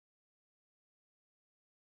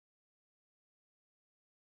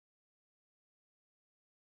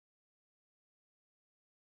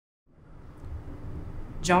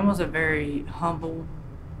John was a very humble,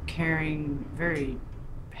 caring, very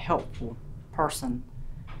helpful person.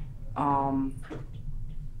 Um,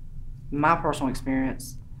 my personal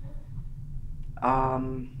experience,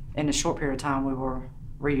 in the short period of time we were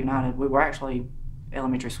reunited, we were actually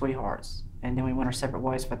elementary sweethearts, and then we went our separate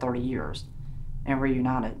ways for 30 years and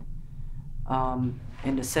reunited.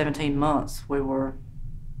 In the 17 months we were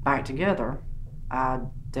back together, I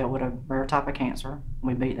dealt with a rare type of cancer.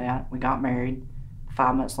 We beat that. We got married.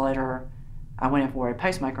 5 months later, I went in for a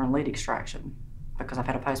pacemaker and lead extraction because I've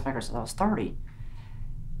had a pacemaker since I was 30.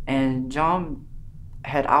 And John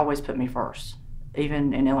had always put me first.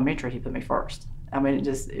 Even in elementary, he put me first. I mean,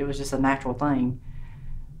 it was just a natural thing.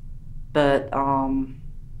 But the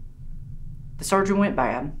surgery went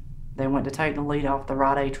bad. They went to take the lead off the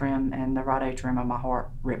right atrium, and the right atrium of my heart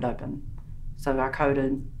ripped open. So I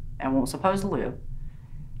coded and wasn't supposed to live.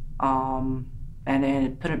 And then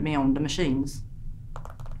it put me on the machines.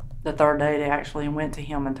 The third day, they actually went to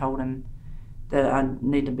him and told him that I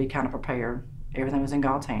need to be kind of prepared. Everything was in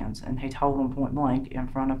God's hands, and he told them point blank in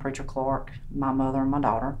front of Preacher Clark, my mother, and my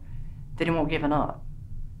daughter that he won't give it up.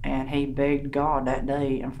 And he begged God that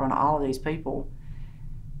day in front of all of these people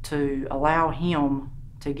to allow him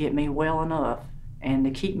to get me well enough and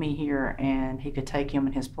to keep me here, and he could take him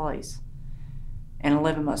in his place. And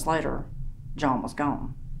 11 months later, John was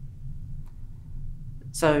gone.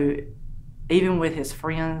 So even with his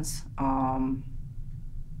friends,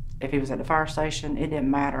 if he was at the fire station, it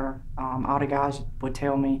didn't matter. All the guys would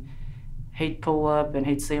tell me he'd pull up and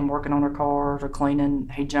he'd see them working on their cars or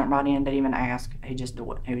cleaning. He'd jump right in, didn't even ask. He'd just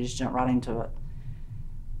do it. He would just jump right into it.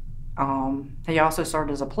 He also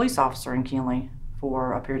served as a police officer in Kinley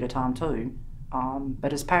for a period of time too.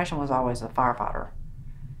 But his passion was always a firefighter.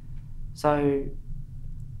 So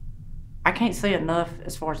I can't say enough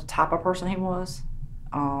as far as the type of person he was.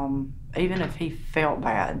 Even if he felt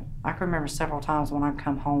bad, I can remember several times when I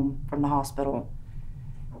come home from the hospital,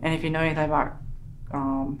 and if you know anything about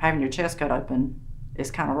having your chest cut open,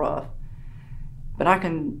 it's kind of rough. But I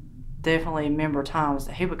can definitely remember times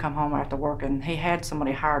that he would come home after work, and he had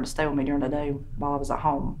somebody hired to stay with me during the day while I was at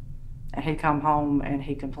home. And he'd come home and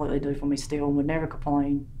he'd completely do for me still, and would never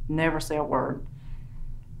complain, never say a word.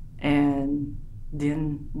 And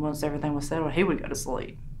then once everything was settled, he would go to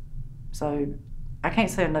sleep. So I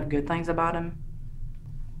can't say enough good things about him.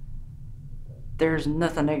 There's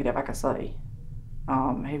nothing negative I can say.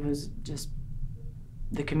 He was just,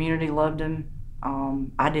 the community loved him.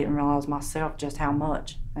 I didn't realize myself just how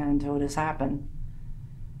much until this happened.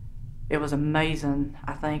 It was amazing.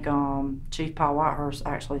 I think Chief Paul Whitehurst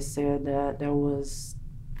actually said that there was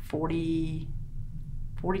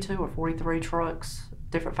 42 or 43 trucks,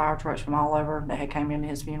 different fire trucks from all over that had came into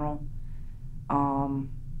his funeral.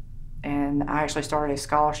 And I actually started a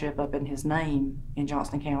scholarship up in his name in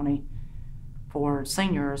Johnston County for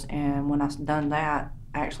seniors. And when I done that,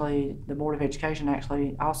 actually the Board of Education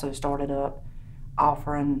actually also started up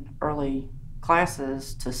offering early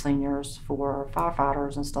classes to seniors for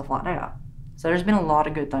firefighters and stuff like that. So there's been a lot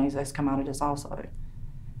of good things that's come out of this also.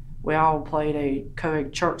 We all played a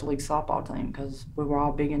co-ed church league softball team because we were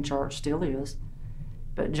all big in church, still is.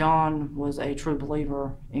 But John was a true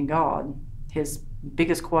believer in God. His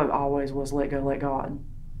biggest quote always was, "Let go, let God."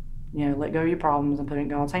 You know, let go of your problems and put it in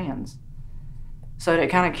God's hands. So that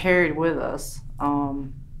kind of carried with us.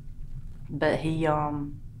 But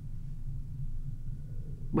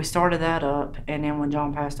we started that up, and then when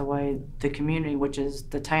John passed away, the community, which is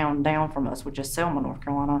the town down from us, which is Selma, North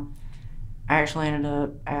Carolina, I actually ended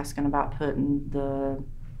up asking about putting the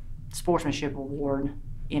sportsmanship award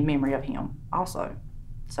in memory of him also.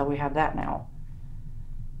 So we have that now.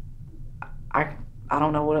 I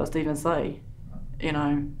don't know what else to even say. You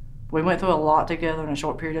know, we went through a lot together in a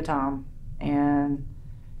short period of time, and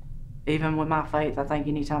even with my faith, I think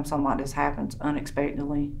anytime something like this happens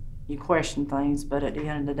unexpectedly, you question things, but at the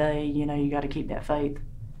end of the day, you know, you got to keep that faith,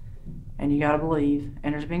 and you got to believe,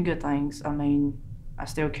 and there's been good things. I mean, I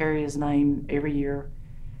still carry his name every year.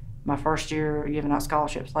 My first year giving out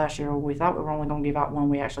scholarships last year, we thought we were only going to give out one,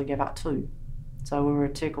 we actually gave out two. So we were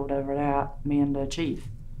tickled over that, me and the chief.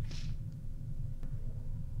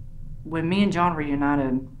 When me and John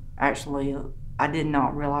reunited, actually, I did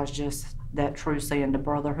not realize just that true saying, the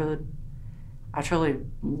brotherhood. I truly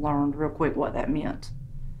learned real quick what that meant.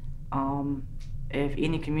 If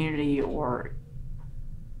any community or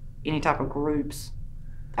any type of groups,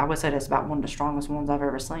 I would say that's about one of the strongest ones I've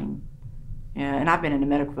ever seen. Yeah, and I've been in the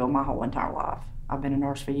medical field my whole entire life. I've been a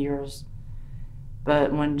nurse for years.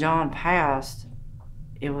 But when John passed,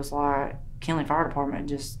 it was like Kinley Fire Department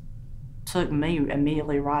just took me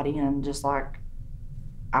immediately right in, just like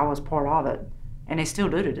I was part of it. and they still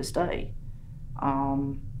do to this day.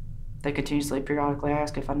 They continuously, periodically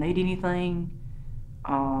ask if I need anything.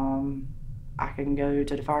 I can go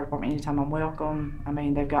to the fire department anytime I'm welcome. I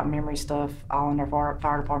mean, they've got memory stuff all in their fire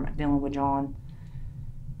department dealing with John.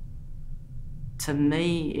 To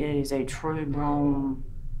me, it is a true blown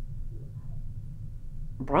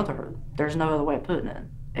brotherhood. There's no other way of putting it.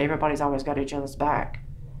 Everybody's always got each other's back.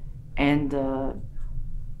 And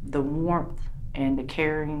the warmth and the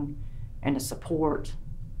caring and the support,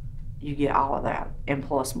 you get all of that and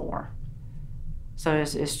plus more. So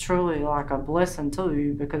it's truly like a blessing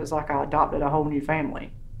too, because it's like I adopted a whole new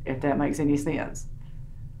family, if that makes any sense.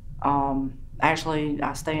 Actually,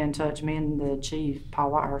 I stay in touch, me and the chief,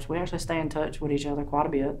 Paul Whitehurst, we actually stay in touch with each other quite a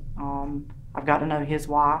bit. I've got to know his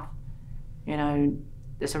wife. You know,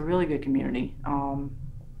 it's a really good community.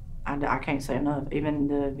 I can't say enough. Even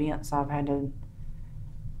the events I've had to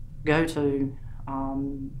go to,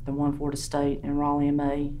 the one for the state in Raleigh in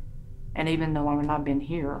May, and even the longer I've been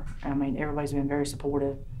here, I mean, everybody's been very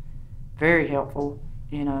supportive, very helpful.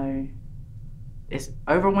 You know, it's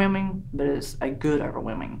overwhelming, but it's a good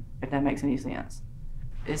overwhelming, if that makes any sense.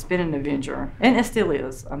 It's been an adventure, and it still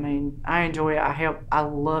is. I mean, I enjoy it. I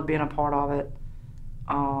love being a part of it.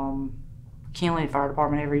 Kenly Fire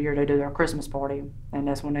Department, every year they do their Christmas party, and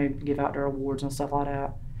that's when they give out their awards and stuff like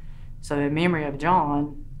that. So in memory of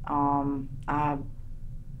John, I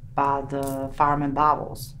buy the fireman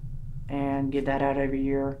Bibles and give that out every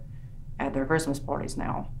year at their Christmas parties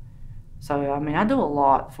now. So, I mean, I do a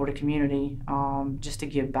lot for the community, just to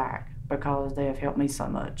give back, because they have helped me so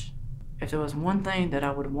much. If there was one thing that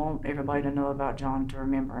I would want everybody to know about John, to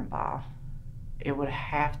remember him by, it would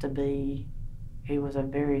have to be he was a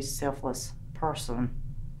very selfless person.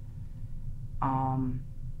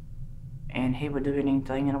 And he would do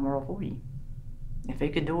anything in the world for you. If he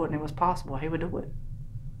could do it and it was possible, he would do it.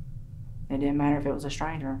 It didn't matter if it was a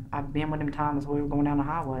stranger. I've been with him times we were going down the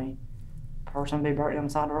highway. Person would be burnt down the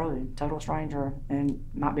side of the road, total stranger, and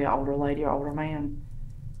might be an older lady or older man.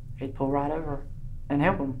 He'd pull right over and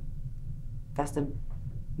help him. That's the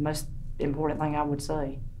most important thing I would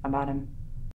say about him.